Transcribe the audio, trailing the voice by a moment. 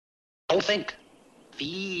Don't think.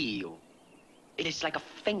 Feel. It is like a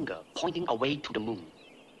finger pointing away to the moon.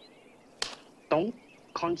 Don't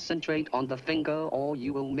concentrate on the finger or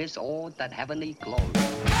you will miss all that heavenly glory.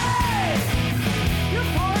 Hey! You're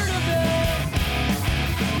part of it!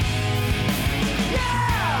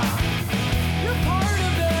 Yeah! You're part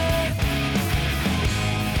of it!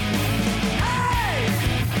 Hey!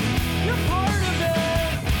 You're part of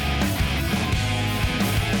it!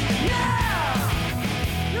 Yeah!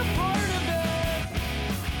 You're part of it!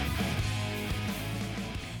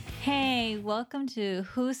 Hey, welcome to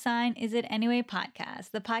Whose Sign Is It Anyway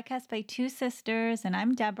podcast, the podcast by two sisters, and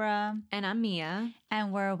I'm Deborah. And I'm Mia.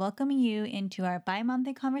 And we're welcoming you into our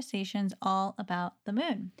bi-monthly conversations all about the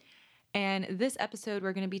moon. And this episode,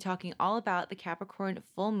 we're going to be talking all about the Capricorn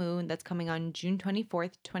full moon that's coming on June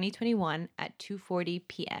 24th, 2021 at 2:40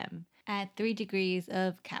 p.m. At 3 degrees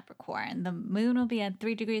of Capricorn. The moon will be at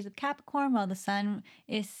 3 degrees of Capricorn while the sun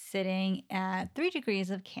is sitting at 3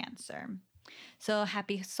 degrees of Cancer. So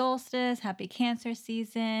happy solstice, happy Cancer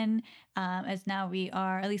season, as now we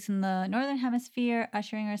are, at least in the Northern Hemisphere,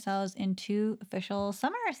 ushering ourselves into official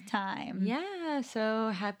summertime. Yeah, so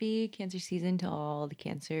happy Cancer season to all the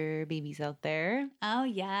Cancer babies out there. Oh,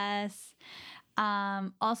 yes.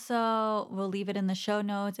 Also, we'll leave it in the show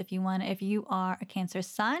notes if you want. If you are a Cancer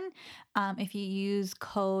sun, if you use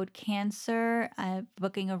code CANCER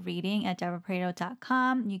booking a reading at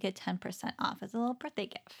deborahprado.com, you get 10% off as a little birthday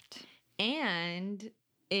gift. And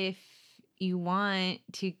if you want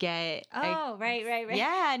to get... Right.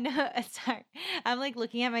 Yeah, no, sorry. I'm like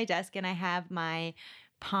looking at my desk and I have my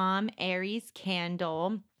Palm Aries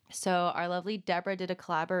candle. So our lovely Deborah did a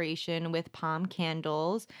collaboration with Palm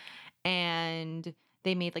Candles and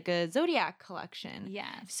they made like a zodiac collection.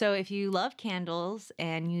 Yes. So if you love candles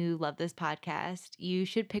and you love this podcast, you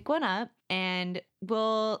should pick one up, and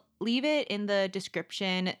we'll leave it in the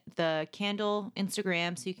description, the candle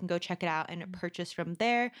Instagram, so you can go check it out and purchase from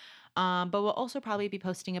there. But we'll also probably be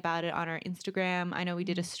posting about it on our Instagram. I know we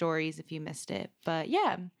did a stories if you missed it, but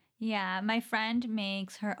yeah. Yeah, my friend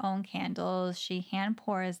makes her own candles. She hand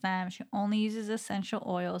pours them. She only uses essential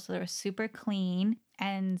oils, so they're super clean.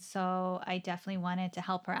 And so I definitely wanted to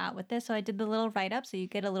help her out with this. So I did the little write-up so you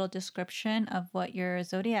get a little description of what your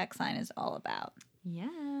zodiac sign is all about.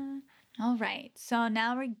 Yeah. All right, so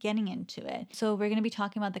now we're getting into it. So we're going to be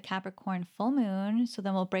talking about the Capricorn full moon. So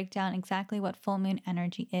then we'll break down exactly what full moon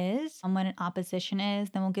energy is and what an opposition is.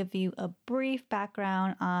 Then we'll give you a brief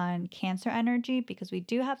background on Cancer energy because we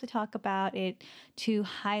do have to talk about it to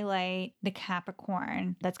highlight the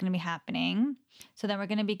Capricorn that's going to be happening. So then we're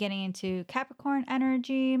going to be getting into Capricorn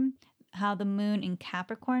energy, how the moon in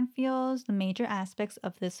Capricorn feels, the major aspects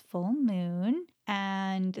of this full moon,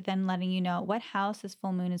 and then letting you know what house this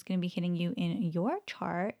full moon is going to be hitting you in your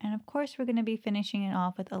chart. And of course, we're going to be finishing it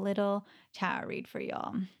off with a little tarot read for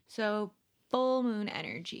y'all. So full moon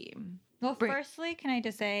energy. Well, firstly, can I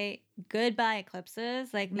just say goodbye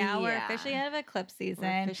eclipses? Like now we're officially out of eclipse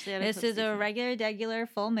season. This is a regular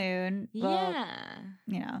full moon. Yeah. Well,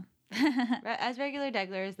 you know. As regular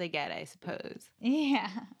degular as they get, I suppose. Yeah.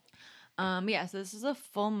 Yeah, so this is a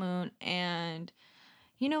full moon, and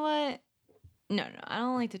you know what? No, I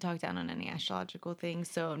don't like to talk down on any astrological things,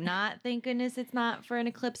 so thank goodness it's not for an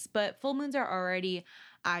eclipse, but full moons are already,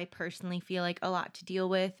 I personally feel like, a lot to deal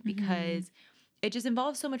with because it just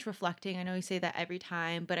involves so much reflecting. I know we say that every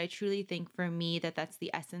time, but I truly think for me that's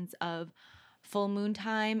the essence of full moon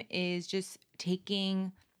time is just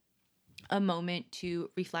taking a moment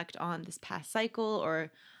to reflect on this past cycle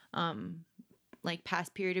or like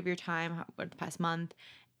past period of your time or the past month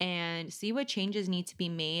and see what changes need to be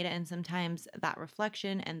made. And sometimes that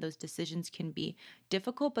reflection and those decisions can be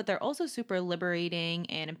difficult, but they're also super liberating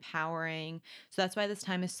and empowering. So that's why this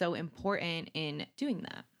time is so important in doing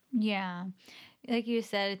that. Yeah. Like you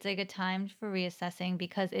said, it's like a time for reassessing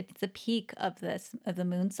because it's the peak of the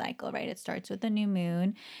moon cycle, right? It starts with the new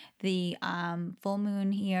moon. The full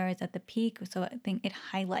moon here is at the peak. So I think it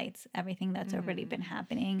highlights everything that's already been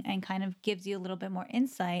happening and kind of gives you a little bit more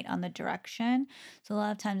insight on the direction. So a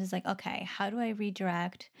lot of times it's like, okay, how do I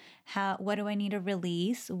redirect? What do I need to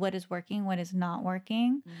release? What is working? What is not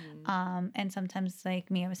working? And sometimes, like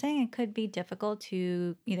Mia was saying, it could be difficult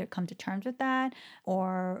to either come to terms with that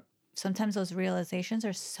or sometimes those realizations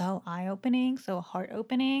are so eye-opening, so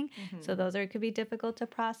heart-opening. So those could be difficult to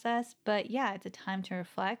process. But yeah, it's a time to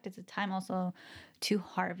reflect. It's a time also to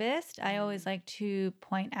harvest. I always like to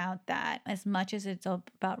point out that as much as it's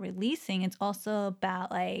about releasing, it's also about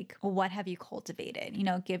like, what have you cultivated? You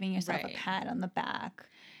know, giving yourself a pat on the back.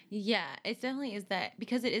 Yeah, it definitely is that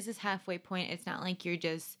because it is this halfway point. It's not like you're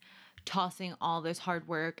just tossing all this hard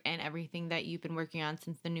work and everything that you've been working on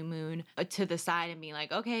since the new moon to the side and being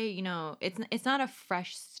like, okay, you know, it's not a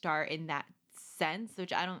fresh start in that sense,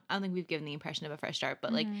 which I don't think we've given the impression of a fresh start,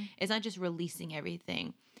 but like it's not just releasing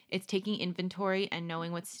everything. It's taking inventory and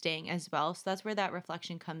knowing what's staying as well. So that's where that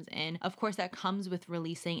reflection comes in. Of course, that comes with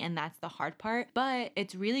releasing, and that's the hard part. But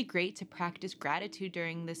it's really great to practice gratitude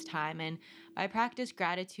during this time. And by practice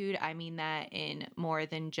gratitude, I mean that in more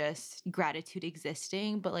than just gratitude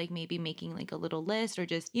existing, but like maybe making like a little list, or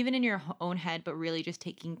just even in your own head, but really just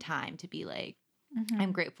taking time to be like,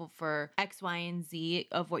 I'm grateful for X, Y, and Z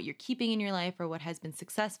of what you're keeping in your life or what has been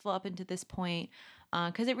successful up until this point.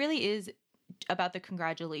 Because it really is about the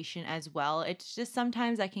congratulation as well. It's just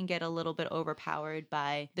sometimes I can get a little bit overpowered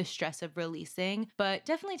by the stress of releasing, but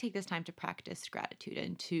definitely take this time to practice gratitude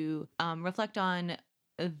and to reflect on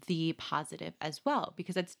the positive as well,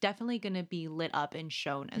 because it's definitely going to be lit up and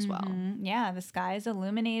shown as well. Yeah, the sky is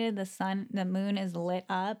illuminated, the moon is lit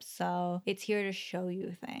up, so it's here to show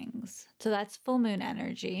you things. So that's full moon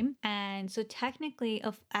energy. And so technically,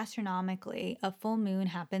 astronomically, a full moon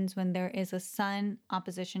happens when there is a sun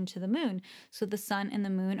opposition to the moon. So the sun and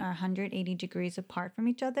the moon are 180 degrees apart from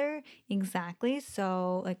each other exactly.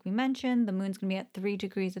 So like we mentioned, the moon's going to be at 3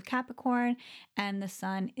 degrees of Capricorn and the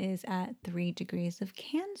sun is at 3 degrees of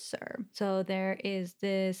Cancer. So they're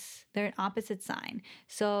an opposite sign.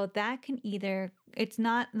 So that can it's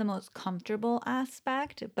not the most comfortable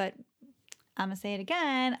aspect, but I'm going to say it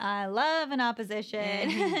again. I love an opposition.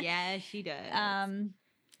 Yeah, she does.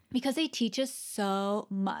 Because they teach us so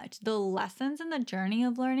much. The lessons and the journey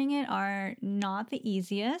of learning it are not the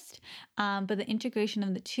easiest, but the integration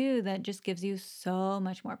of the two that just gives you so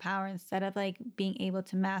much more power. Instead of like being able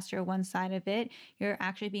to master one side of it, you're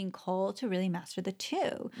actually being called to really master the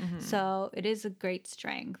two. So it is a great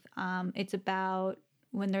strength. It's about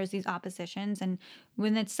when there's these oppositions, and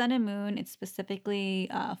when it's sun and moon, it's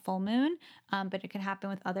specifically full moon, but it can happen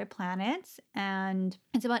with other planets, and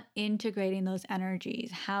it's about integrating those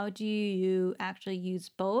energies. How do you actually use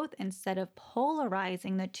both instead of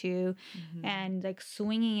polarizing the two and like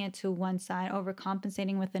swinging it to one side,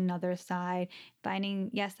 overcompensating with another side, finding,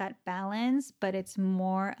 yes, that balance, but it's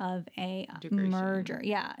more of a merger.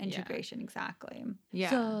 Yeah, integration, exactly. Yeah.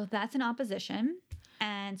 So that's an opposition.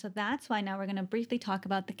 And so that's why now we're going to briefly talk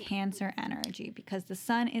about the Cancer energy, because the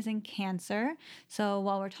sun is in Cancer. So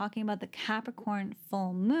while we're talking about the Capricorn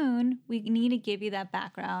full moon, we need to give you that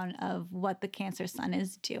background of what the Cancer sun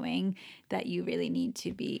is doing that you really need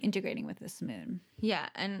to be integrating with this moon. Yeah,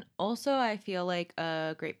 and also I feel like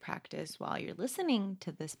a great practice while you're listening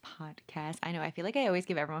to this podcast. I know, I feel like I always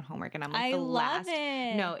give everyone homework and I'm like love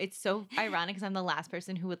it. No, it's so ironic because I'm the last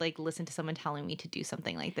person who would like listen to someone telling me to do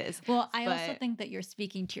something like this. Well, I also think that you're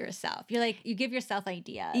speaking to yourself. You're like, you give yourself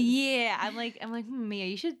ideas. Yeah, I'm like, Mia,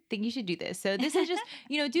 you should do this. So this is just,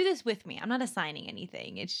 do this with me. I'm not assigning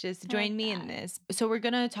anything. It's just join me in this. So we're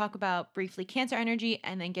going to talk about briefly Cancer energy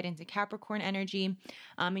and then get into Capricorn energy.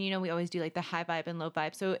 And we always do like the high vibe and low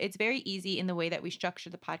vibe. So it's very easy in the way that we structure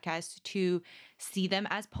the podcast to see them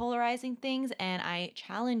as polarizing things. And I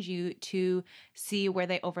challenge you to see where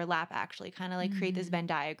they overlap, actually kind of like create this Venn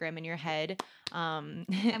diagram in your head. I'm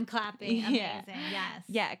clapping. Amazing. Yes.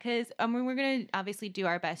 Yeah, because we're going to obviously do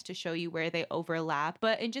our best to show you where they overlap,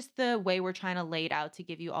 but in just the way we're trying to lay it out to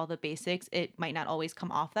give you all the basics, it might not always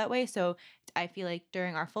come off that way. So I feel like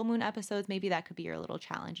during our full moon episodes, maybe that could be your little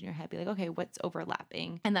challenge in your head. Be like, okay, what's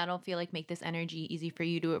overlapping? And that'll feel like make this energy easy for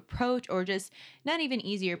you to approach, or just not even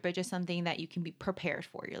easier, but just something that you can be prepared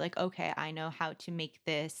for. You're like, okay, I know how to make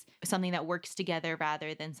this something that works together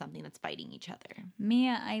rather than something that's fighting each other.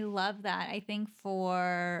 Mia, I love that. I think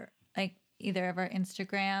for like either of our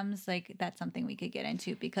Instagrams, like that's something we could get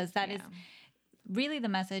into, because that is really the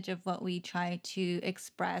message of what we try to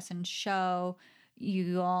express and show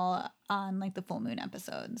you all on like the full moon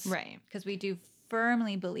episodes. Right. Because we do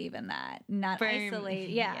firmly believe in that. Not isolate.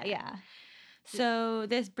 Yeah. So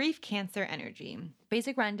this brief Cancer energy.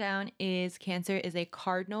 Basic rundown is Cancer is a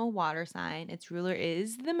cardinal water sign. Its ruler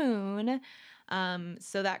is the moon.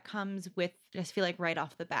 So that comes with, I just feel like right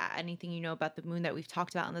off the bat, anything you know about the moon that we've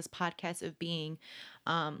talked about on this podcast of being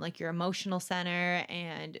like your emotional center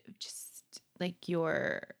and just like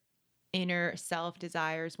your inner self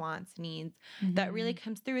desires, wants, needs, that really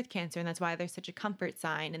comes through with Cancer. And that's why they're such a comfort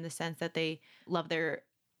sign, in the sense that they love their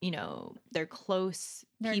close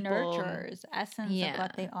They're people. nurturers. Essence of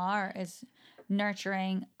what they are is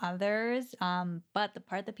nurturing others. But the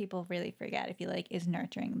part that people really forget, I feel like, is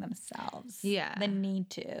nurturing themselves. Yeah. The need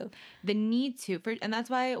to. The need to, and that's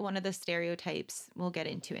why one of the stereotypes, we'll get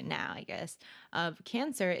into it now, I guess, of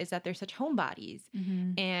Cancer is that they're such homebodies.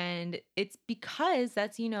 And it's because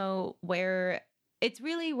that's, where it's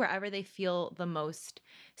really wherever they feel the most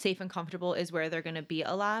safe and comfortable is where they're going to be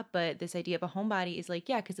a lot. But this idea of a homebody is like,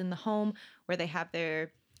 yeah, because in the home where they have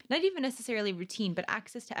their, not even necessarily routine, but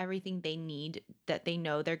access to everything they need that they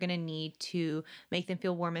know they're going to need to make them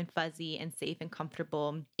feel warm and fuzzy and safe and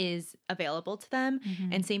comfortable is available to them.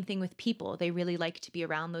 And same thing with people. They really like to be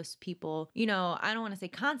around those people. I don't want to say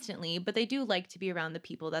constantly, but they do like to be around the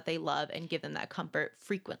people that they love and give them that comfort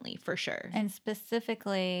frequently, for sure. And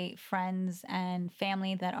specifically friends and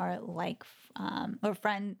family that are like,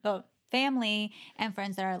 family and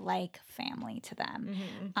friends that are like family to them.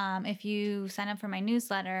 If you sign up for my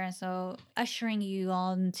newsletter, so ushering you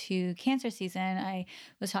all into Cancer season, I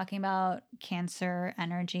was talking about Cancer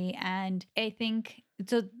energy. And I think,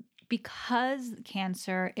 so because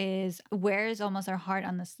Cancer wears almost our heart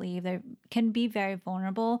on the sleeve, they can be very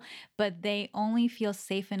vulnerable, but they only feel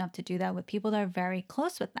safe enough to do that with people that are very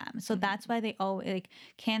close with them. So that's why they always, like,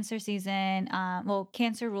 Cancer season,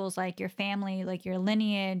 Cancer rules like your family, like your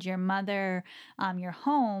lineage, your mother, your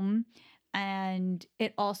home. And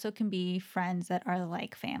it also can be friends that are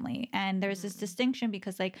like family. And there's this distinction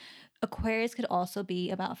because, like, Aquarius could also be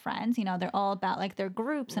about friends. They're all about, like, their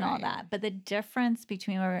groups and all that. But the difference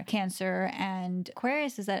between Cancer and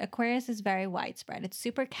Aquarius is that Aquarius is very widespread. It's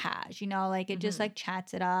super cash, like, it just, like,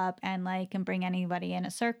 chats it up and, like, can bring anybody in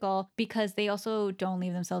a circle because they also don't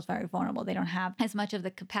leave themselves very vulnerable. They don't have as much of the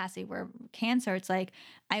capacity, where Cancer, it's like,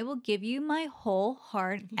 I will give you my whole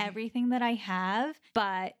heart, everything that I have,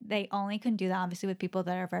 but they only can do that obviously with people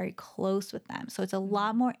that are very close with them. So it's a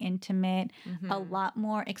lot more intimate, a lot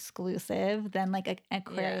more exclusive than, like, an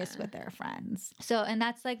Aquarius with their friends. So, and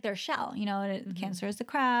that's, like, their shell, Cancer is the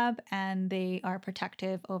crab, and they are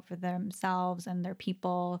protective over themselves and their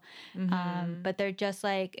people. But they're just,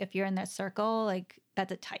 like, if you're in their circle, like,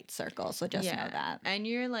 that's a tight circle. So just know that. And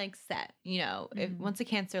you're, like, set, if once a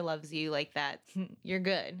Cancer loves you like that, you're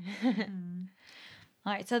good.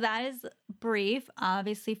 All right, so that is brief.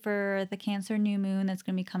 Obviously, for the Cancer new moon that's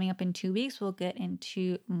going to be coming up in 2 weeks, we'll get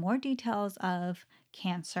into more details of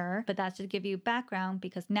Cancer. But that's to give you background,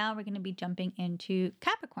 because now we're going to be jumping into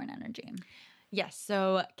Capricorn energy. Yes,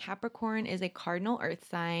 so Capricorn is a cardinal earth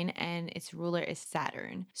sign, and its ruler is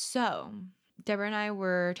Saturn. So Deborah and I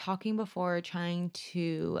were talking before, trying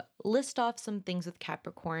to list off some things with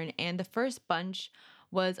Capricorn, and the first bunch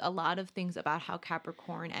was a lot of things about how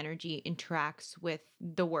Capricorn energy interacts with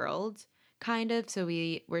the world, kind of. So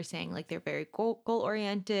we were saying, like, they're very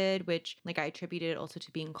goal-oriented, which, like, I attributed also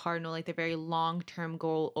to being cardinal. Like, they're very long-term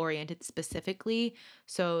goal-oriented specifically.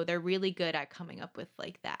 So they're really good at coming up with,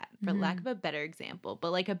 like, that, for lack of a better example.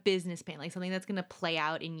 But, like, a business plan, like something that's going to play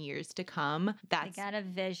out in years to come. They got a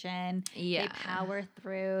vision. Yeah. They power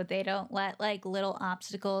through. They don't let, like, little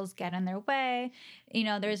obstacles get in their way.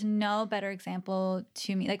 There's no better example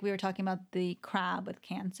to me. Like, we were talking about the crab with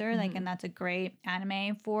Cancer, like, and that's a great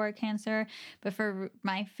anime for Cancer. But for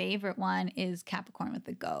my favorite one is Capricorn with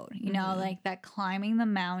the goat. Like, that climbing the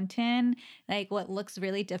mountain, like, what looks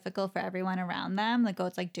really difficult for everyone around them, the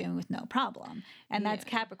goat's, like, doing with no problem. And that's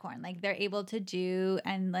Capricorn. Like, they're able to do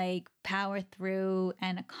and, like, power through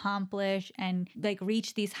and accomplish and, like,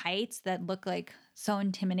 reach these heights that look like so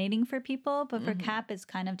intimidating for people. But for Cap, it's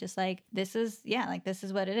kind of just like, this is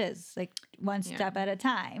what it is, like, one step at a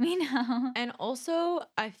time, And also,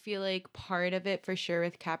 I feel like part of it for sure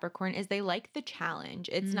with Capricorn is they like the challenge.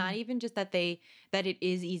 It's not even just that it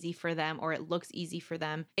is easy for them or it looks easy for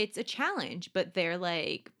them. It's a challenge, but they're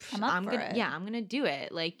like, I'm gonna do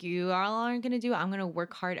it. Like, you all aren't gonna do it. I'm gonna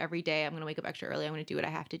work hard every day. I'm gonna wake up extra early. I'm gonna do what I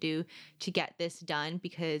have to do to get this done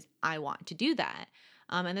because I want to do that.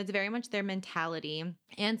 And that's very much their mentality.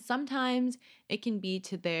 And sometimes it can be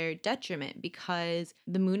to their detriment because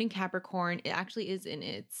the moon in Capricorn, it actually is in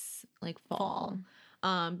its, like, fall.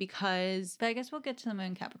 Because... But I guess we'll get to the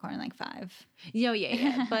moon Capricorn in, like, 5.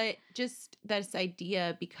 Yeah. But just this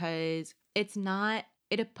idea, because it's not...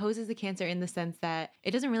 It opposes the Cancer in the sense that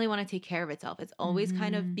it doesn't really want to take care of itself. It's always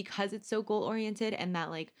kind of, because it's so goal-oriented and that,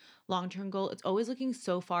 like, long-term goal, it's always looking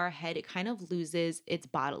so far ahead, it kind of loses its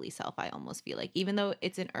bodily self, I almost feel like, even though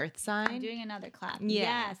it's an earth sign. I'm doing another clap.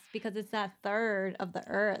 Yes, because it's that third of the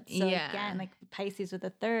earth. So again, like, Pisces with the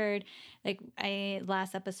third, like,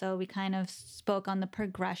 last episode, we kind of spoke on the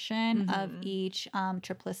progression of each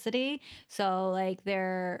triplicity. So, like,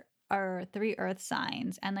 they're are 3 earth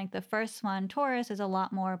signs, and like the first one, Taurus, is a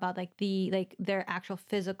lot more about like their actual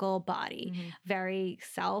physical body, very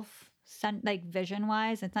like vision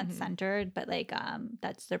wise, it's not centered, but like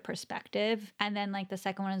that's their perspective. And then like the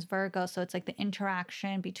second one is Virgo, so it's like the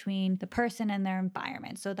interaction between the person and their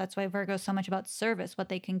environment. So that's why Virgo is so much about service, what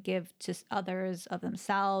they can give to others of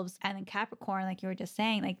themselves. And then Capricorn, like you were just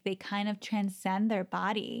saying, like they kind of transcend their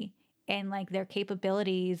body and like their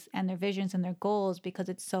capabilities and their visions and their goals because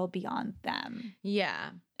it's so beyond them. Yeah.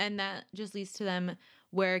 And that just leads to them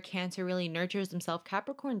where Cancer really nurtures themselves.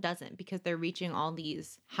 Capricorn doesn't, because they're reaching all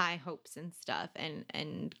these high hopes and stuff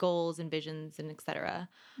and goals and visions and etc.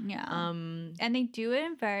 Yeah. And they do it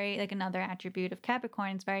in very, like another attribute of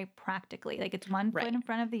Capricorn, it's very practically. Like it's one foot in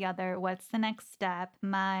front of the other. What's the next step?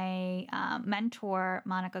 My mentor,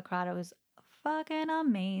 Monica Corrado, is fucking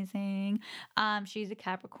amazing. She's a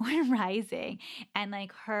Capricorn rising, and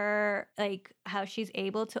like her, like how she's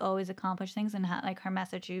able to always accomplish things, and how like her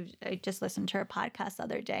message. I just listened to her podcast the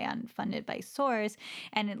other day on Funded by Source,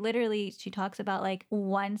 and it literally, she talks about like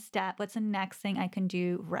one step, what's the next thing I can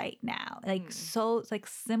do right now, like so it's like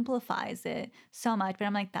simplifies it so much. But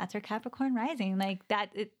I'm like, that's her Capricorn rising, like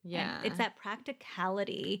that. It's that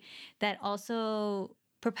practicality that also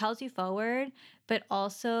propels you forward, but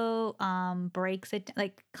also breaks it,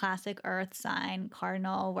 like classic earth sign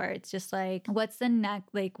cardinal, where it's just like, what's the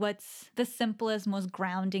next, like what's the simplest, most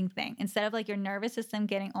grounding thing, instead of like your nervous system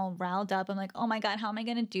getting all riled up. I'm like, oh my God, how am I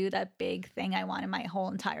going to do that big thing I want in my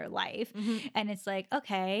whole entire life? And it's like,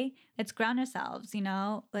 okay, let's ground ourselves, you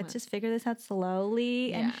know, let's just figure this out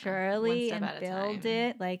slowly and surely and build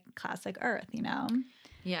it like classic earth, you know?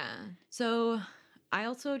 Yeah. So I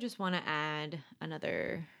also just want to add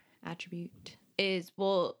another attribute is,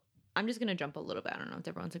 well, I'm just going to jump a little bit. I don't know if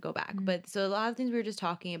everyone wants to go back. But so a lot of things we were just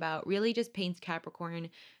talking about really just paints Capricorn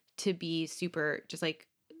to be super just like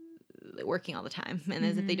working all the time and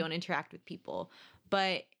as if they don't interact with people.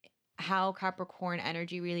 But how Capricorn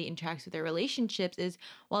energy really interacts with their relationships is,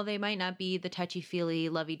 while they might not be the touchy-feely,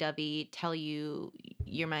 lovey-dovey, tell you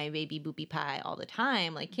you're my baby boopy pie all the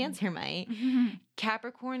time like Cancer might,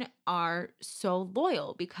 Capricorn are so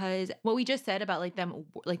loyal, because what we just said about like them,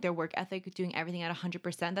 like their work ethic, doing everything at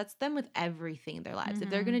 100%, that's them with everything in their lives. If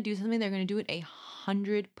they're going to do something, they're going to do it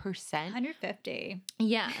 100%. 150.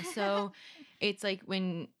 Yeah. So it's like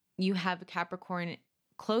when you have a Capricorn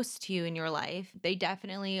close to you in your life, they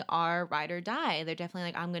definitely are ride or die. They're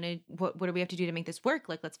definitely like, what do we have to do to make this work?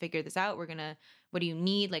 Like, let's figure this out. What do you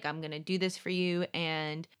need? Like, I'm going to do this for you.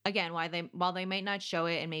 And again, while they might not show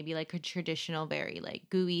it in maybe like a traditional, very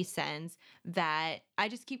like gooey sense, that I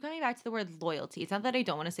just keep coming back to the word loyalty. It's not that I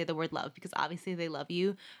don't want to say the word love, because obviously they love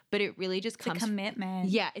you, but it really just comes the commitment.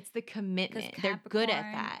 Yeah, it's the commitment. They're good at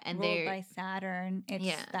that. And they're by Saturn.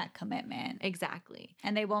 It's that commitment. Exactly.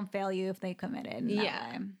 And they won't fail you if they committed.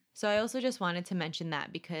 Yeah. So I also just wanted to mention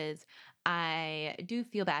that, because I do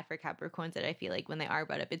feel bad for Capricorns that I feel like when they are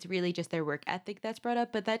brought up, it's really just their work ethic that's brought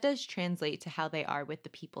up, but that does translate to how they are with the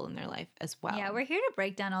people in their life as well. Yeah, we're here to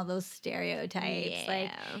break down all those stereotypes. Yeah.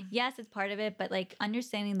 Like, yes, it's part of it, but like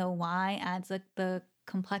understanding the why adds like the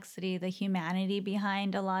complexity, the humanity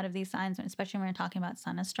behind a lot of these signs, especially when we're talking about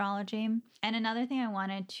sun astrology. And another thing I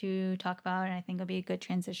wanted to talk about, and I think will be a good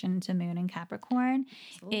transition to Moon and Capricorn,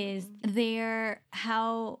 is the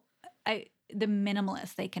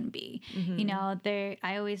minimalist they can be. You know,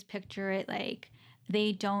 I always picture it like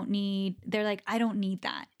they're like, I don't need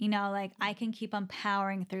that. You know, like I can keep on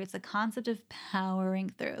powering through. It's the concept of powering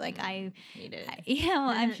through. Like I need it. You know,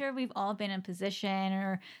 I'm sure we've all been in a position,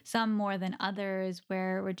 or some more than others,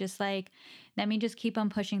 where we're just like, let me just keep on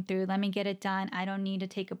pushing through. Let me get it done. I don't need to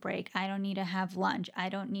take a break. I don't need to have lunch. I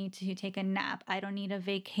don't need to take a nap. I don't need a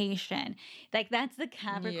vacation. Like that's the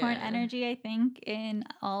Capricorn energy, I think, in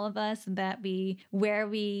all of us, where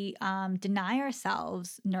we deny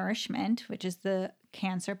ourselves nourishment, which is the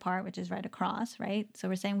Cancer part, which is right across, right? So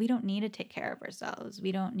we're saying we don't need to take care of ourselves.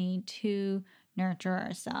 We don't need to nurture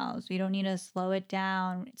ourselves. We don't need to slow it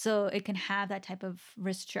down. So it can have that type of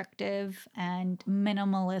restrictive and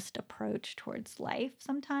minimalist approach towards life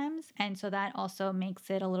sometimes. And so that also makes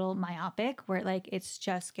it a little myopic, where like it's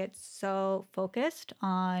just gets so focused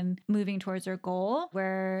on moving towards their goal,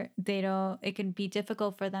 where it can be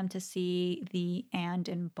difficult for them to see the and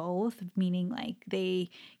in both, meaning like they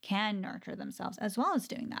can nurture themselves as well as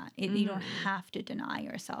doing that. You don't have to deny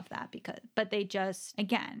yourself that, but they just,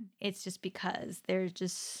 again, it's just because there's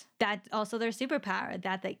just that also their superpower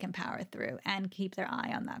that they can power through and keep their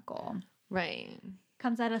eye on that goal. Right.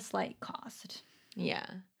 Comes at a slight cost. Yeah.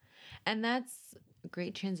 And that's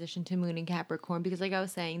great transition to moon in Capricorn because, like I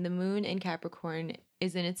was saying, the moon in Capricorn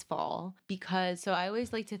is in its fall so I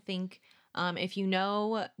always like to think if you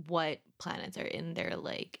know what planets are in their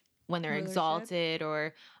like when they're Rulership. exalted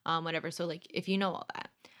or whatever. So like if you know all that,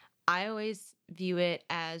 I always view it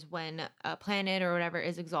as when a planet or whatever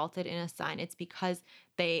is exalted in a sign, it's because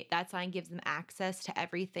that sign gives them access to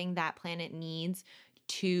everything that planet needs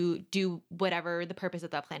to do whatever the purpose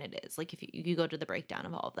of that planet is. Like if you go to the breakdown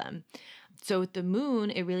of all of them. So with the moon,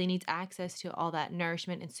 it really needs access to all that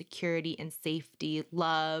nourishment and security and safety,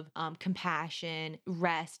 love, compassion,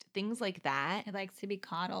 rest, things like that. It likes to be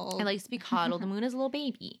coddled. It likes to be coddled. The moon is a little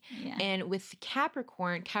baby. Yeah. And with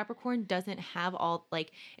Capricorn doesn't have all,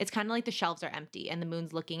 like, it's kind of like the shelves are empty and the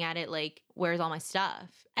moon's looking at it like, where's all my stuff?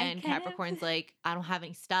 And kind of- Capricorn's like, I don't have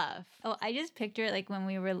any stuff. Oh, I just picture it like when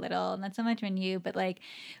we were little, not so much when you, but like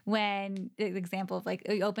when the example of like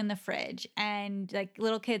you open the fridge and like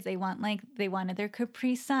little kids, they wanted their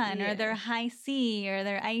Capri Sun or their High C or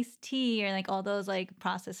their iced tea or like all those like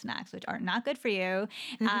processed snacks, which are not good for you.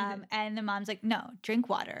 And the mom's like, no, drink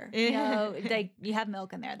water. You know, like you have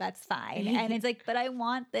milk in there. That's fine. And it's like, but I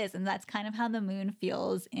want this. And that's kind of how the moon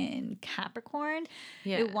feels in Capricorn.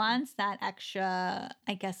 Yeah. It wants that extra,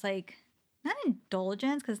 I guess, like, not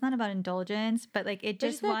indulgence, because it's not about indulgence, but like it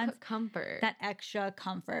just that wants comfort. that extra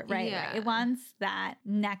comfort, right? Yeah. Right. It wants that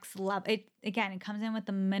next level. It comes in with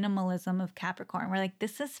the minimalism of Capricorn. We're like,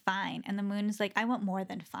 this is fine, and the moon is like, I want more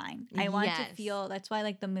than fine. I want to Yes. feel. That's why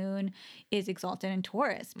like the moon is exalted in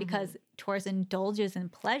Taurus because Taurus indulges in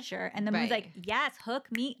pleasure, and the moon's like, Right. yes,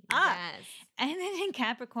 hook me up. Yes. And then in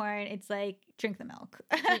Capricorn, it's like, drink the milk.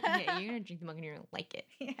 Yeah, you're gonna drink the milk and you're gonna like it.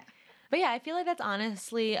 Yeah. But yeah, I feel like that's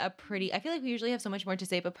honestly I feel like we usually have so much more to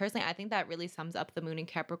say, but personally, I think that really sums up the moon in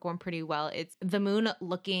Capricorn pretty well. It's the moon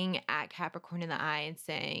looking at Capricorn in the eye and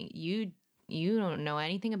saying, you don't know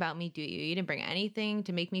anything about me, do you? You didn't bring anything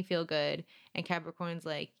to make me feel good. And Capricorn's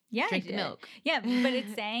like, Yeah, drink I the did. milk. Yeah, but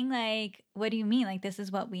it's saying like, what do you mean? Like, this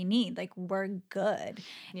is what we need. Like, we're good.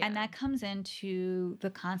 Yeah. And that comes into the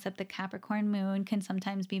concept that Capricorn moon can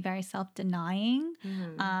sometimes be very self-denying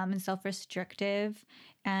and self-restrictive.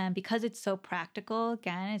 And because it's so practical,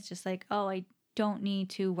 again, it's just like, oh, I don't need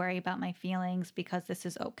to worry about my feelings because this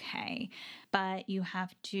is okay. But you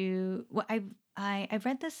have to, well, I've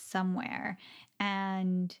read this somewhere,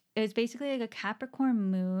 and it was basically like a Capricorn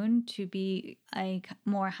moon to be like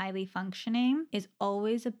more highly functioning is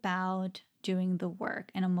always about doing the work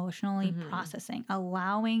and emotionally processing.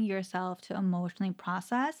 Allowing yourself to emotionally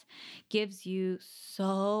process gives you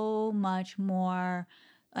so much more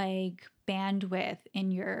like bandwidth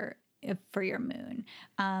for your moon,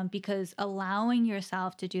 because allowing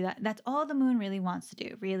yourself to do that's all the moon really wants to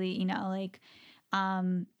do, really, you know, like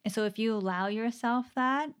so if you allow yourself,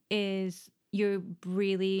 that is, you're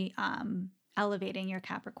really elevating your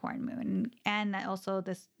Capricorn moon. And that also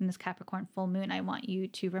in this Capricorn full moon, I want you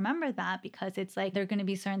to remember that, because it's like there are going to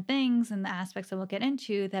be certain things and the aspects that we'll get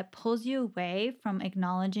into that pulls you away from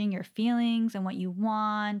acknowledging your feelings and what you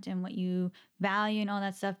want and what you value and all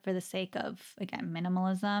that stuff for the sake of, again,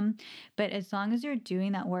 minimalism. But as long as you're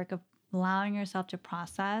doing that work of allowing yourself to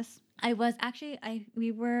process,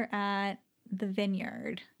 we were at the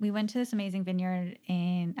vineyard. We went to this amazing vineyard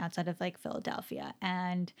outside of like Philadelphia,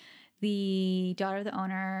 and the daughter of the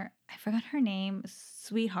owner, I forgot her name,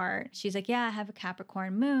 sweetheart. She's like, yeah, I have a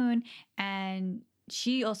Capricorn moon. And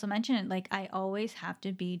she also mentioned, like, I always have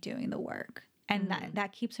to be doing the work. And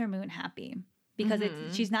that keeps her moon happy because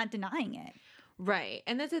she's not denying it. Right.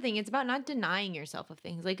 And that's the thing. It's about not denying yourself of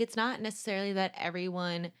things. Like, it's not necessarily that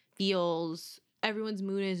everyone's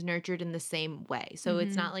moon is nurtured in the same way. So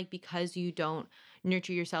it's not like because you don't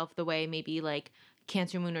nurture yourself the way maybe like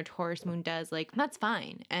Cancer moon or Taurus moon does, like, that's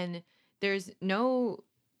fine. And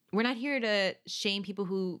we're not here to shame people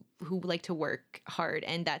who like to work hard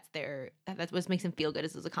and that's what makes them feel good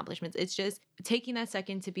is those accomplishments. It's just taking that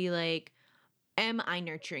second to be like, am I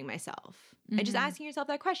nurturing myself? And just asking yourself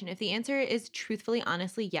that question. If the answer is truthfully,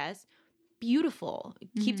 honestly, yes, beautiful.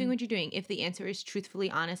 Keep doing what you're doing. If the answer is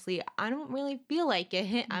truthfully, honestly, I don't really feel like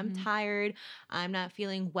it. I'm tired. I'm not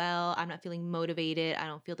feeling well. I'm not feeling motivated. I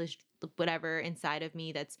don't feel this whatever inside of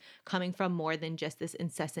me that's coming from more than just this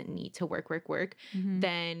incessant need to work,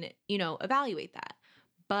 then, evaluate that.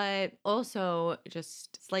 But also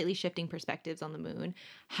just slightly shifting perspectives on the moon,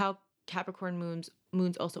 how Capricorn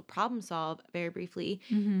moons also problem solve very briefly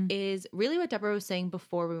is really what Deborah was saying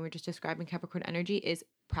before when we were just describing Capricorn energy is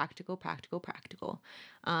practical.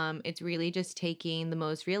 It's really just taking the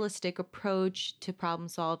most realistic approach to problem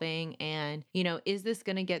solving and, is this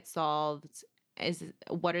going to get solved?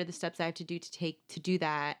 What are the steps I have to do to do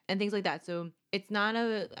that and things like that. So it's not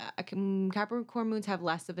Capricorn moons have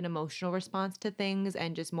less of an emotional response to things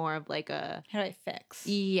and just more of like a How do I fix?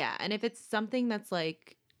 yeah. And if it's something that's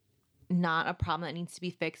like not a problem that needs to be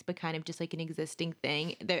fixed, but kind of just like an existing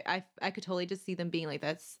thing, there I could totally just see them being like,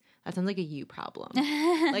 that sounds like a you problem.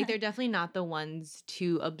 Like they're definitely not the ones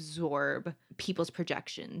to absorb people's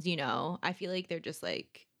projections, you know? I feel like they're just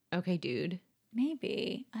like, okay, dude.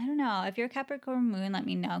 Maybe. I don't know. If you're a Capricorn moon, let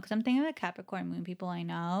me know. Because I'm thinking of the Capricorn moon people I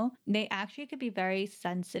know. They actually could be very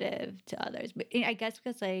sensitive to others. But I guess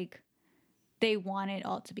because, like, they want it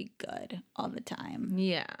all to be good all the time.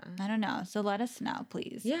 Yeah. I don't know. So let us know,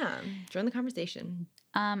 please. Yeah. Join the conversation.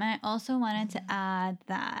 And I also wanted to add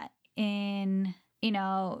that in,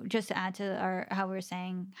 just to add to how we were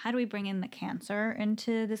saying, how do we bring in the Cancer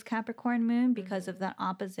into this Capricorn moon because of that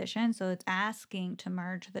opposition? So it's asking to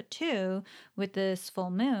merge the two with this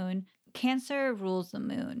full moon. Cancer rules the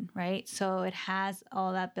moon, right? So it has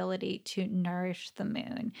all that ability to nourish the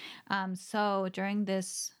moon. So during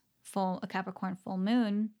this Capricorn full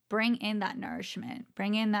moon, bring in that nourishment,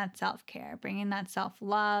 bring in that self-care, bring in that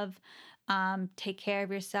self-love, take care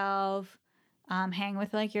of yourself, hang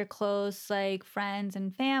with like your close like friends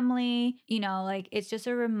and family, like it's just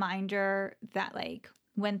a reminder that like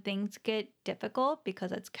when things get difficult,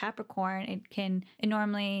 because it's Capricorn, it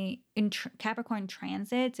normally in Capricorn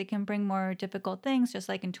transits, it can bring more difficult things. Just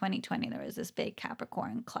like in 2020, there was this big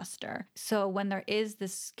Capricorn cluster. So when there is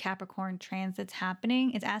this Capricorn transits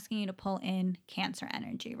happening, it's asking you to pull in Cancer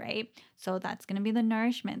energy, right? So that's going to be the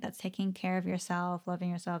nourishment that's taking care of yourself,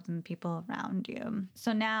 loving yourself and the people around you.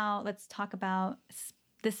 So now let's talk about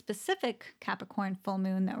the specific Capricorn full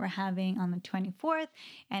moon that we're having on the 24th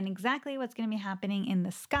and exactly what's going to be happening in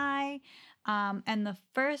the sky. And the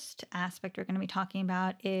first aspect we're going to be talking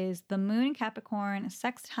about is the moon in Capricorn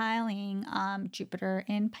sextiling Jupiter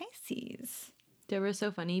in Pisces. They were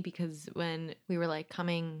so funny because when we were like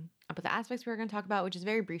coming up with the aspects we were going to talk about, which is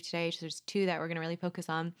very brief today, so there's two that we're going to really focus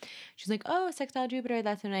on. She's like, oh, sextile Jupiter,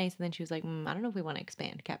 that's so nice. And then she was like, I don't know if we want to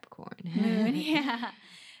expand Capricorn. Moon, yeah.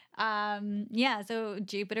 So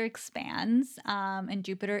Jupiter expands, and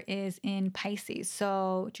Jupiter is in Pisces.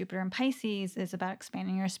 So Jupiter in Pisces is about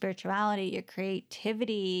expanding your spirituality, your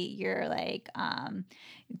creativity, your like,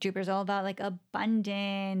 Jupiter's all about like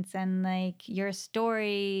abundance and like your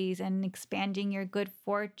stories and expanding your good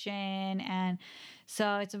fortune. And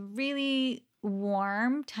so it's a really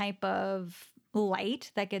warm type of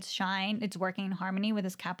light that gets shine. It's working in harmony with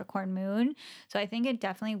this Capricorn moon. So I think it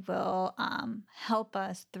definitely will help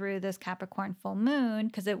us through this Capricorn full moon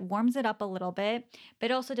because it warms it up a little bit, but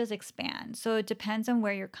it also does expand. So it depends on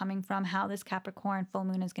where you're coming from, how this Capricorn full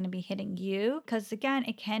moon is going to be hitting you. Because again,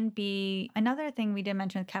 it can be another thing we did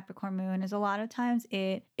mention with Capricorn moon is a lot of times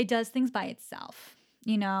it does things by itself.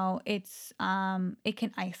 It's it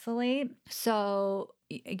can isolate. So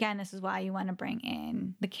again, this is why you want to bring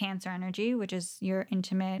in the Cancer energy, which is your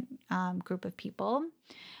intimate group of people.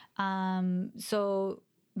 So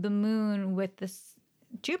the moon with this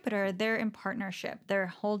Jupiter, they're in partnership. They're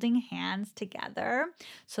holding hands together.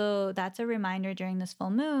 So that's a reminder during this full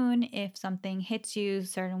moon, if something hits you a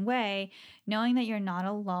certain way, knowing that you're not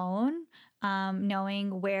alone,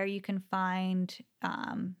 knowing where you can find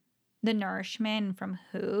the nourishment from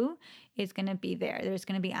who is going to be there. There's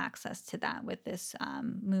going to be access to that with this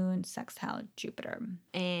moon sextile Jupiter.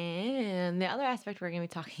 And the other aspect we're going to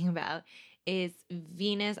be talking about is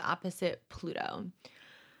Venus opposite Pluto.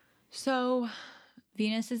 So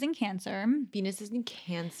Venus is in Cancer. Venus is in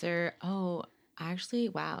Cancer. Oh, actually,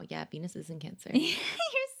 wow. Yeah, Venus is in Cancer. You're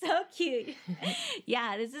so cute.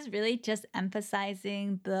 Yeah, this is really just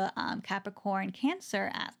emphasizing the Capricorn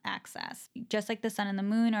Cancer axis. Just like the sun and the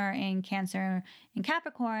moon are in Cancer and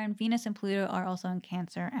Capricorn, Venus and Pluto are also in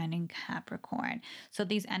Cancer and in Capricorn. So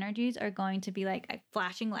these energies are going to be like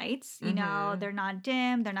flashing lights. They're not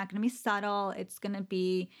dim. They're not going to be subtle. It's going to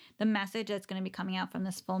be the message that's going to be coming out from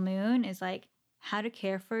this full moon is like how to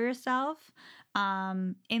care for yourself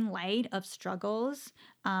in light of struggles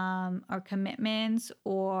or commitments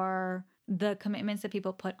or the commitments that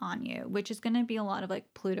people put on you, which is going to be a lot of like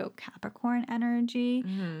Pluto Capricorn energy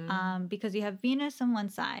because you have Venus on one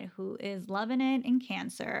side who is loving it in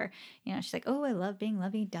Cancer. She's like, oh, I love being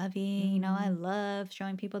lovey-dovey. I love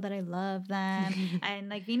showing people that I love them. And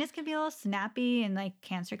like Venus can be a little snappy and like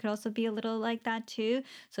Cancer could also be a little like that too.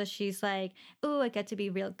 So she's like, oh, I get to be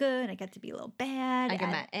real good. I get to be a little bad. I got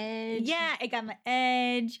my edge. Yeah, I got my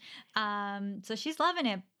edge. So she's loving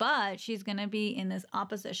it, but she's going to be in this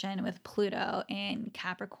opposition with Pluto in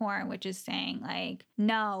Capricorn, which is saying like,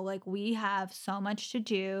 no, like we have so much to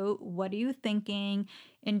do. What are you thinking?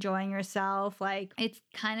 Enjoying yourself. Like it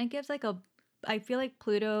kind of gives like a I feel like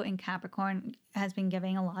Pluto in Capricorn has been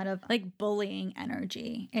giving a lot of like bullying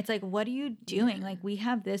energy. It's like, what are you doing? Yeah. Like, we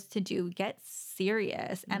have this to do. Get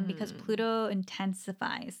serious. And because Pluto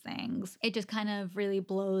intensifies things, it just kind of really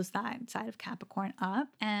blows that side of Capricorn up.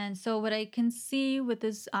 And so, what I can see with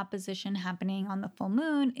this opposition happening on the full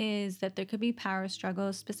moon is that there could be power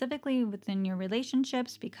struggles, specifically within your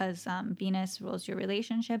relationships, because Venus rules your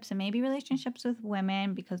relationships and maybe relationships with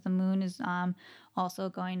women, because the moon is also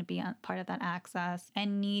going to be a part of that axis,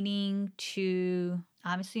 and needing to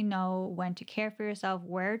obviously know when to care for yourself,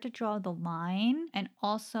 where to draw the line, and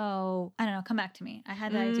also, I don't know, come back to me. I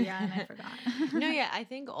had the idea and I forgot. No, yeah, I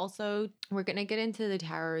think also we're going to get into the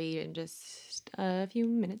tarot read in just a few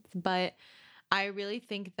minutes, but I really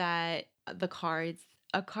think that the cards,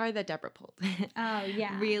 a card that Deborah pulled, Oh,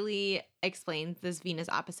 yeah. really explains this Venus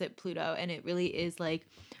opposite Pluto, and it really is like,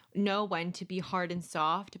 know when to be hard and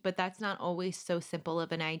soft, but that's not always so simple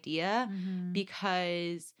of an idea, Mhm.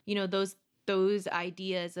 because, you know, those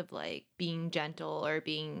ideas of like being gentle or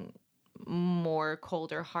being more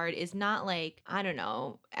cold or hard is not like, I don't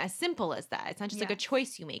know, as simple as that. It's not just like a Yes.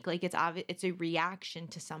 choice you make. Like it's a reaction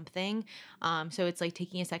to something. So it's like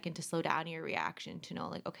taking a second to slow down your reaction to know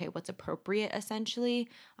like, okay, what's appropriate essentially,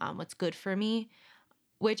 what's good for me,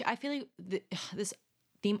 which I feel like this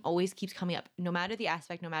theme always keeps coming up, no matter the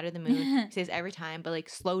aspect, no matter the moon. It says every time, but like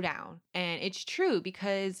slow down. And it's true,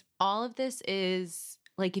 because all of this is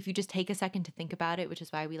like, if you just take a second to think about it, which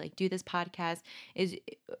is why we like do this podcast, is,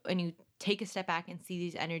 and you take a step back and see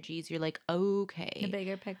these energies, you're like, okay, The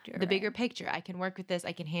bigger picture. the bigger right? picture, I can work with this,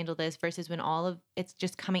 I can handle this, versus when all of it's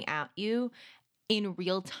just coming at you in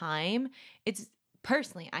real time. It's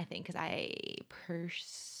personally, I think, because I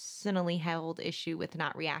personally held issue with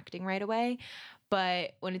not reacting right away,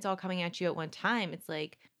 but when it's all coming at you at one time, it's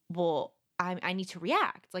like, well, I need to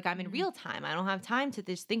react. Like, I'm in Mhm. real time. I don't have time to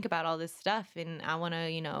just think about all this stuff, and I want to,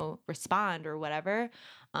 you know, respond or whatever.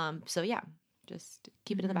 So yeah, just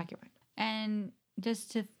keep it in the back of your mind. And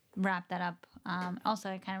just to wrap that up, also,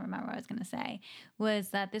 I kind of remember what I was going to say, was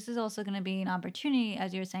that this is also going to be an opportunity,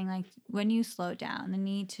 as you were saying, like when you slow down, the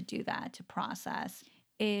need to do that, to process,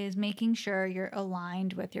 is making sure you're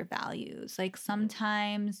aligned with your values. Like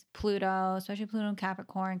sometimes Pluto, especially Pluto and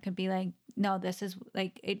Capricorn, could be like, no, this is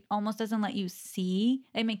like, it almost doesn't let you see.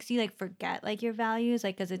 It makes you like forget like your values,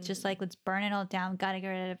 like, because it's just like, let's burn it all down, gotta get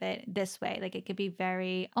rid of it this way. Like it could be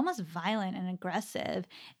very almost violent and aggressive.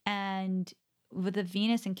 And with the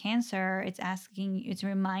Venus in Cancer, it's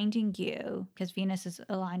reminding you, because Venus is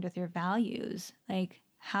aligned with your values, like,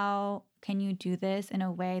 how can you do this in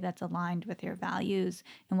a way that's aligned with your values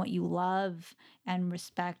and what you love and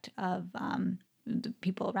respect of the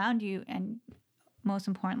people around you, and most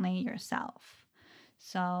importantly, yourself?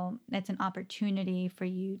 So it's an opportunity for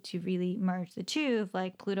you to really merge the two of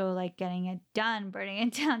like Pluto, like getting it done, burning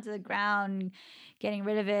it down to the ground, getting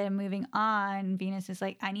rid of it and moving on. Venus is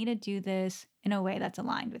like, I need to do this in a way that's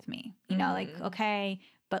aligned with me. You know, like, okay,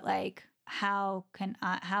 but like, how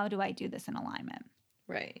do I do this in alignment?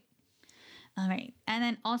 Right. All right. And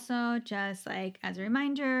then also, just like as a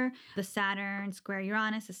reminder, the Saturn square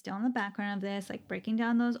Uranus is still in the background of this, like breaking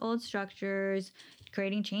down those old structures,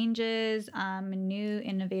 creating changes in new,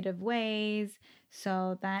 innovative ways.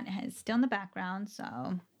 So that is still in the background. So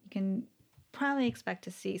you can probably expect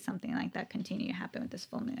to see something like that continue to happen with this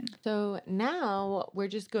full moon. So now we're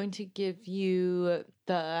just going to give you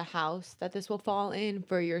the house that this will fall in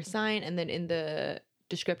for your sign, and then in the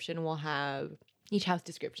description we'll have each house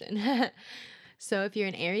description. So if you're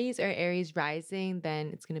an Aries or Aries rising, then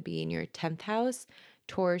it's going to be in your 10th house.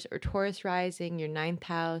 Taurus or Taurus rising, your 9th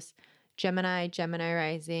house. Gemini, Gemini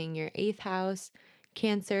rising, your 8th house.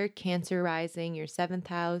 Cancer, Cancer rising, your 7th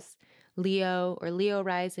house. Leo or Leo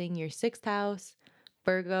rising, your 6th house.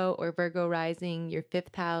 Virgo or Virgo rising, your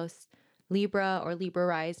 5th house. Libra or Libra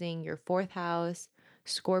rising, your 4th house.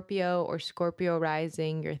 Scorpio or Scorpio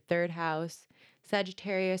rising, your 3rd house.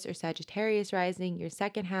 Sagittarius or Sagittarius rising, your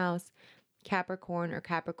 2nd house. Capricorn or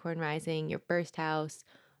Capricorn rising, your 1st house.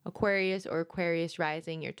 Aquarius or Aquarius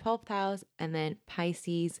rising, your 12th house. And then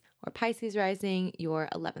Pisces or Pisces rising, your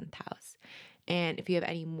 11th house. And if you have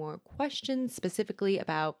any more questions specifically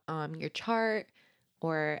about your chart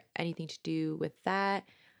or anything to do with that,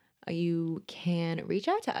 you can reach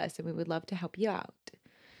out to us and we would love to help you out.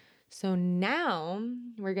 So now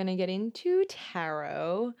we're going to get into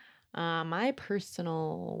tarot. My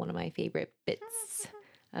personal, one of my favorite bits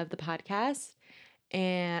of the podcast.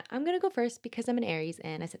 And I'm going to go first because I'm an Aries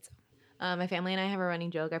and I said so. My family and I have a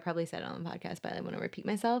running joke. I probably said it on the podcast, but I want to repeat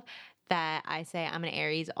myself, that I say I'm an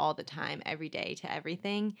Aries all the time, every day, to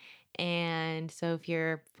everything. And so if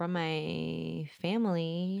you're from my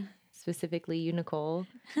family specifically you, Nicole.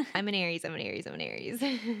 I'm an Aries.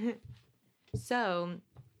 So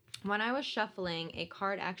when I was shuffling, a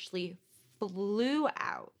card actually flew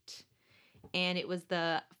out, and it was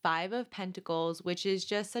the Five of Pentacles, which is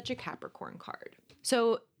just such a Capricorn card.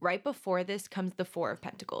 So right before this comes the Four of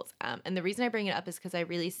Pentacles. And the reason I bring it up is because I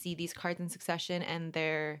really see these cards in succession and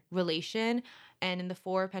their relation. And in the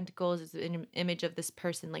Four of Pentacles is an image of this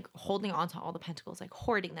person like holding on to all the pentacles, like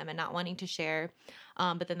hoarding them and not wanting to share.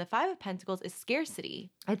 But then the Five of Pentacles is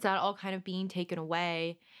scarcity. It's that all kind of being taken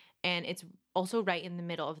away. And it's also right in the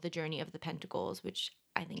middle of the journey of the pentacles, which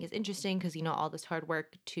I think is interesting because, you know, all this hard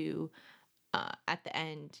work to, at the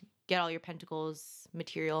end, get all your pentacles,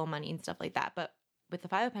 material, money, and stuff like that. But with the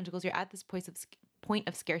Five of Pentacles, you're at this point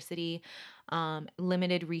of scarcity,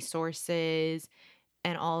 limited resources,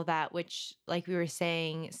 and all of that, which, like we were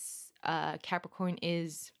saying, Capricorn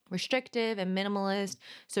is restrictive and minimalist.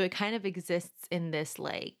 So it kind of exists in this,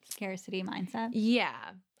 like... Scarcity mindset. Yeah.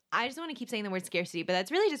 I just want to keep saying the word scarcity, but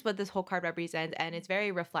that's really just what this whole card represents, and it's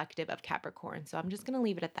very reflective of Capricorn. So I'm just going to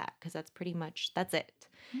leave it at that because that's it.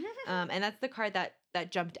 And that's the card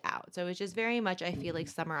that jumped out. So it's just very much, I feel like,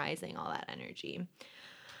 summarizing all that energy.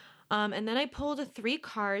 And then I pulled 3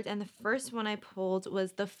 cards, and the first one I pulled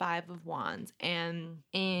was the Five of Wands. And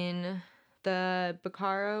in the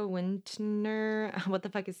Bacaro Wintner, what the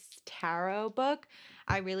fuck is tarot book,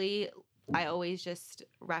 I always just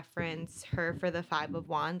reference her for the Five of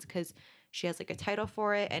Wands because she has like a title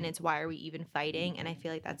for it, and it's Why Are We Even Fighting? And I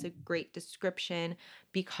feel like that's a great description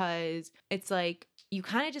because it's like you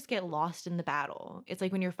kind of just get lost in the battle. It's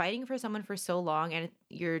like when you're fighting for someone for so long and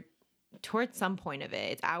you're towards some point of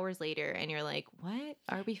it, it's hours later, and you're like, what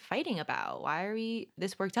are we fighting about? Why are we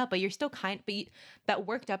this worked up? But you're still that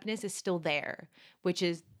worked upness is still there, which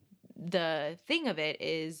is the thing of it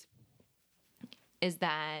is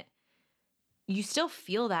that you still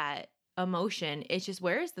feel that emotion. It's just,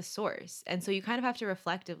 where is the source? And so you kind of have to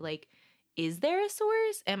reflect of like, is there a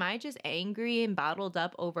source? Am I just angry and bottled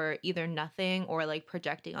up over either nothing or like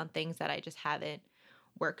projecting on things that I just haven't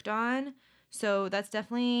worked on? So that's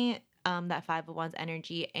definitely that Five of Wands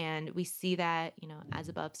energy. And we see that, you know, as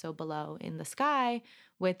above, so below in the sky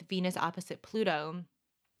with Venus opposite Pluto.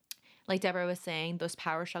 Like Deborah was saying, those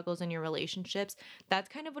power struggles in your relationships, that's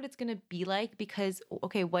kind of what it's going to be like because,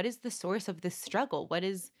 okay, what is the source of this struggle? What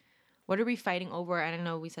are we fighting over? I don't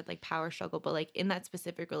know, we said like power struggle, but like in that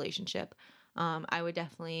specific relationship, I would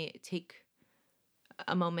definitely take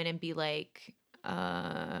a moment and be like,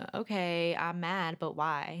 okay, I'm mad, but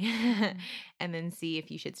why? And then see if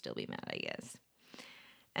you should still be mad, I guess.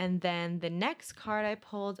 And then the next card I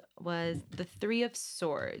pulled was the Three of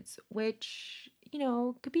Swords, which, you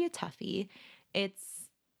know, could be a toughie. It's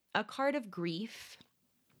a card of grief,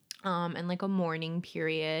 and like a mourning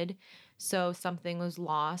period. So something was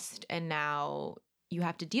lost and now you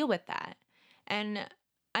have to deal with that. And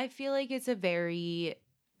I feel like it's a very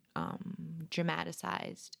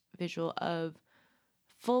dramatized visual of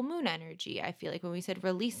full moon energy. I feel like when we said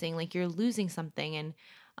releasing, like you're losing something, and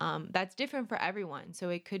that's different for everyone. So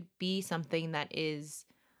it could be something that is,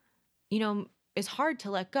 you know, is hard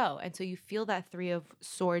to let go. And so you feel that Three of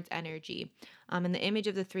Swords energy. And the image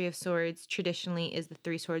of the Three of Swords traditionally is the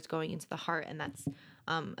 3 swords going into the heart. And that's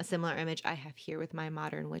a similar image I have here with my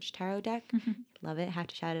Modern Witch Tarot deck. Love it. Have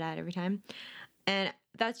to shout it out every time. And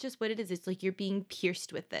that's just what it is. It's like you're being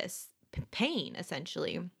pierced with this pain,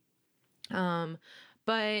 essentially.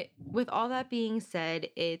 But with all that being said,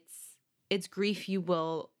 it's grief you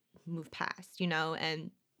will move past, you know,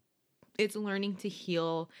 and it's learning to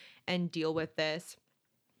heal and deal with this,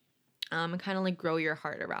 and kind of like grow your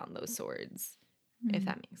heart around those swords, if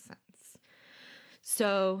that makes sense.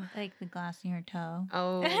 So Like the glass in your toe.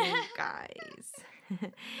 oh, guys.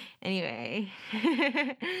 Anyway.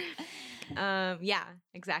 Yeah,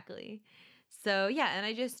 exactly. So yeah, and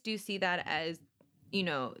I just do see that as, you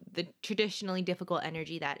know, the traditionally difficult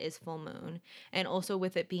energy that is full moon. And also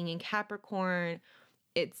with it being in Capricorn,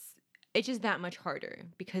 it's just that much harder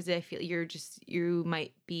because I feel you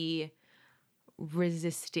might be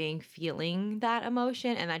resisting feeling that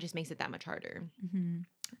emotion, and that just makes it that much harder.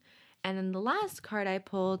 And then the last card I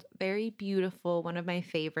pulled, very beautiful, one of my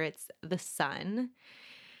favorites, the Sun.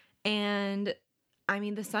 And I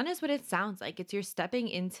mean, the Sun is what it sounds like. You're stepping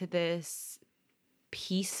into this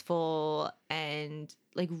peaceful and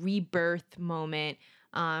like rebirth moment.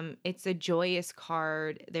 It's a joyous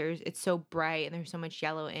card. It's so bright and there's so much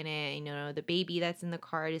yellow in it. You know, the baby that's in the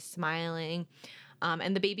card is smiling.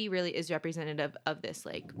 And the baby really is representative of this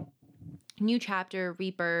like new chapter,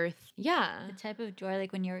 rebirth. Yeah. The type of joy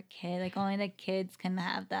like when you're a kid, like only the kids can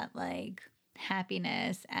have that like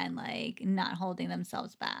happiness and like not holding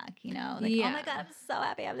themselves back, you know? Like, oh Yeah. my God, I'm so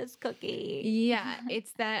happy I have this cookie. Yeah,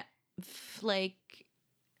 it's that like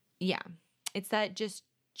yeah, it's that just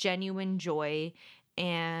genuine joy,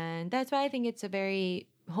 and that's why I think it's a very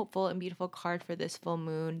hopeful and beautiful card for this full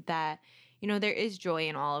moon, that there is joy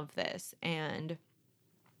in all of this. And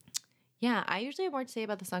yeah, I usually have more to say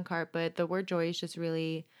about the sun card, but the word joy is just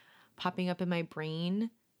really popping up in my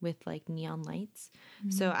brain with like neon lights.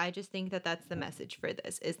 So I just think that that's the message for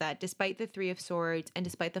this, is that despite the 3 of Swords and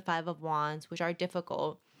despite the 5 of Wands, which are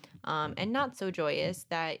difficult and not so joyous,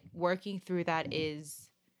 that working through that is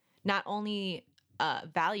not only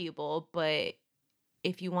valuable, but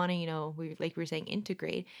if you want to, like we were saying,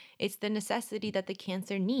 integrate, it's the necessity that the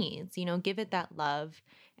Cancer needs. Give it that love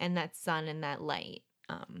and that sun and that light.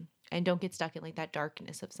 And don't get stuck in like that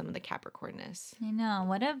darkness of some of the Capricornness. I know.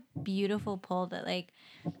 What a beautiful pull that like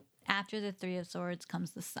after the 3 of Swords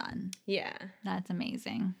comes the sun. Yeah. That's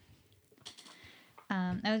amazing.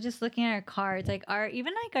 I was just looking at our cards. Like our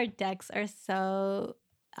decks are so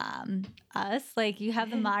us. Like you have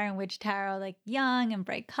the Modern Witch Tarot, like young and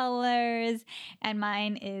bright colors, and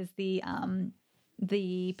mine is the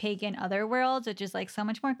Pagan Otherworlds, which is like so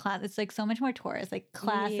much more class. It's like so much more Taurus, like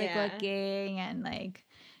classic looking and like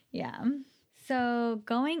yeah. So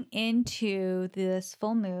going into this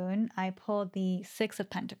full moon, I pulled the 6 of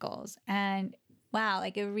Pentacles, and wow,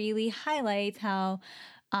 like it really highlights how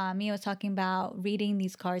Mia was talking about reading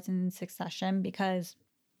these cards in succession, because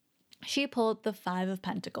she pulled the 5 of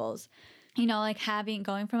Pentacles. Like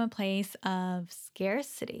going from a place of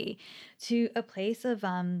scarcity to a place of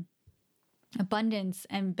abundance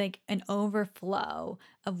and like an overflow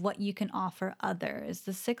of what you can offer others.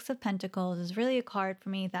 The 6 of Pentacles is really a card for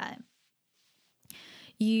me that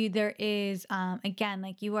there is again,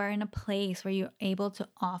 like you are in a place where you're able to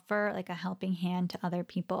offer like a helping hand to other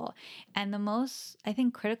people. And the most, I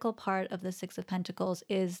think, critical part of the 6 of Pentacles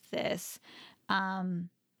is this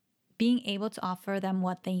being able to offer them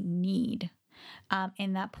what they need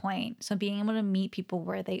in that point. So being able to meet people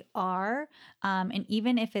where they are, and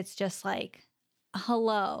even if it's just like a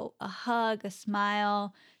hello, a hug, a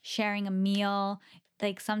smile, sharing a meal,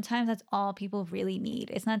 like sometimes that's all people really need.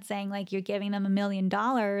 It's not saying like you're giving them $1 million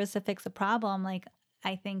to fix a problem. Like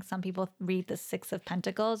I think some people read the 6 of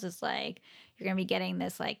Pentacles as like you're going to be getting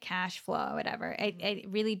this like cash flow or whatever. I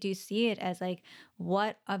really do see it as like,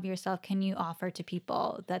 what of yourself can you offer to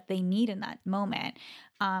people that they need in that moment?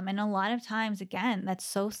 And a lot of times, again, that's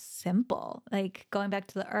so simple. Like going back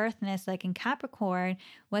to the earthness, like in Capricorn,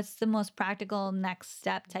 what's the most practical next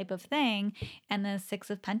step type of thing? And the 6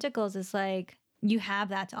 of Pentacles is like, you have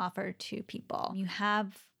that to offer to people. You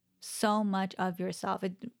have so much of yourself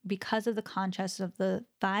because of the contrast of the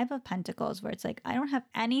 5 of Pentacles, where it's like, I don't have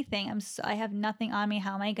anything. I have nothing on me.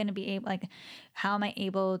 How am I going to be able, like, how am I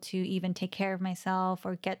able to even take care of myself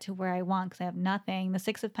or get to where I want? Because I have nothing. The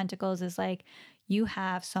 6 of Pentacles is like, you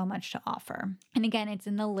have so much to offer. And again, it's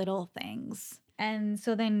in the little things. And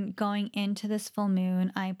so then going into this full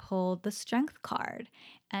moon, I pulled the Strength card.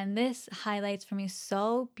 And this highlights for me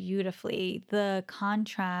so beautifully the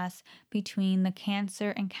contrast between the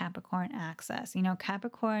Cancer and Capricorn axis.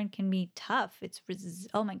 Capricorn can be tough.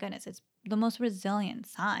 Oh my goodness, it's the most resilient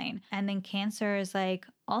sign. And then Cancer is like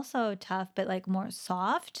also tough, but like more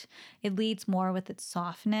soft. It leads more with its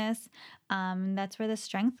softness. That's where the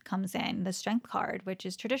Strength comes in, the Strength card, which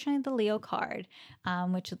is traditionally the Leo card,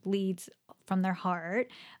 which leads from their heart.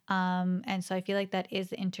 And so I feel like that is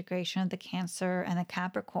the integration of the Cancer and the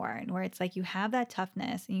Capricorn, where it's like you have that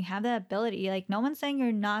toughness and you have that ability. Like no one's saying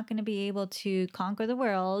you're not going to be able to conquer the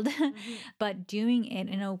world, but doing it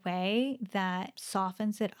in a way that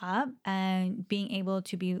softens it up and being able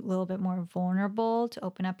to be a little bit more vulnerable, to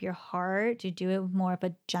open up your heart, to do it with more of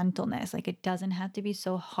a gentleness. Like it doesn't have to be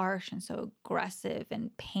so harsh and so aggressive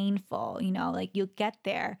and painful, like you'll get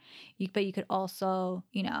there. But you could also,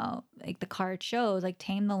 like the card shows, like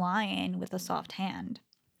tame the lion with a soft hand.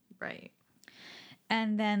 Right.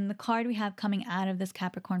 And then the card we have coming out of this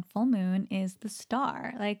Capricorn full moon is the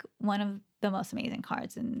Star, like one of the most amazing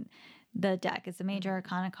cards in the deck. It's a major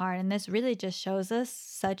arcana card, and this really just shows us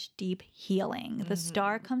such deep healing. The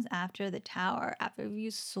Star comes after the Tower. After you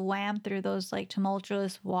swam through those like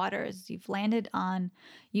tumultuous waters,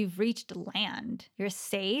 you've reached land. You're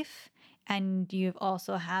safe, and you've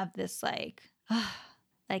also have this like,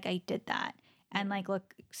 like I did that. And like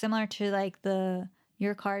look, similar to like the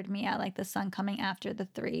your card, Mia, like the sun coming after the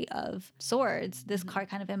 3 of swords, this card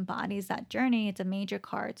kind of embodies that journey. It's a major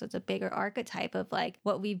card, so it's a bigger archetype of like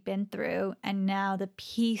what we've been through and now the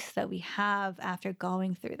peace that we have after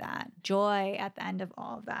going through that, joy at the end of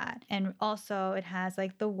all of that. And also it has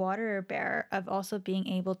like the water bearer of also being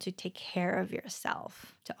able to take care of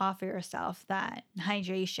yourself, to offer yourself that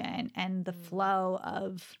hydration and the flow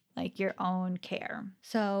of like your own care.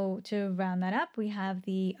 So to round that up, we have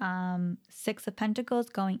the 6 of Pentacles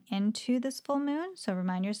going into this full moon. So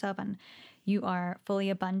remind yourself you are fully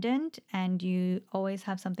abundant and you always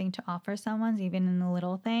have something to offer someone, even in the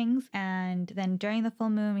little things. And then during the full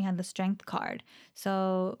moon, we had the Strength card.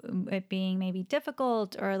 So it being maybe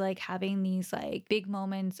difficult or like having these like big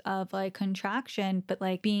moments of like contraction, but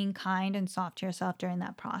like being kind and soft to yourself during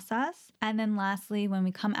that process. And then lastly, when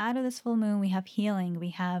we come out of this full moon, we have healing. We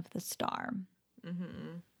have the Star.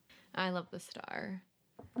 I love the Star.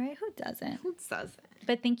 Right? Who doesn't? Who doesn't?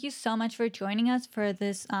 But thank you so much for joining us for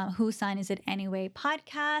this Whose Sign Is It Anyway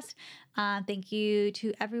podcast. Thank you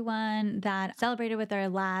to everyone that celebrated with our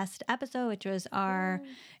last episode, which was our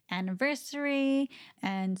anniversary.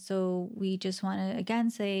 And so we just want to again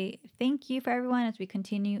say thank you for everyone as we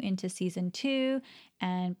continue into season 2.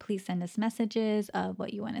 And please send us messages of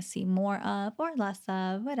what you want to see more of or less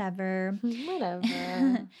of, whatever.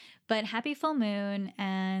 Whatever. But happy full moon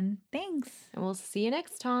and thanks. And we'll see you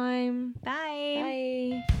next time.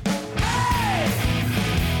 Bye. Bye.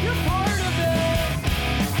 You're part of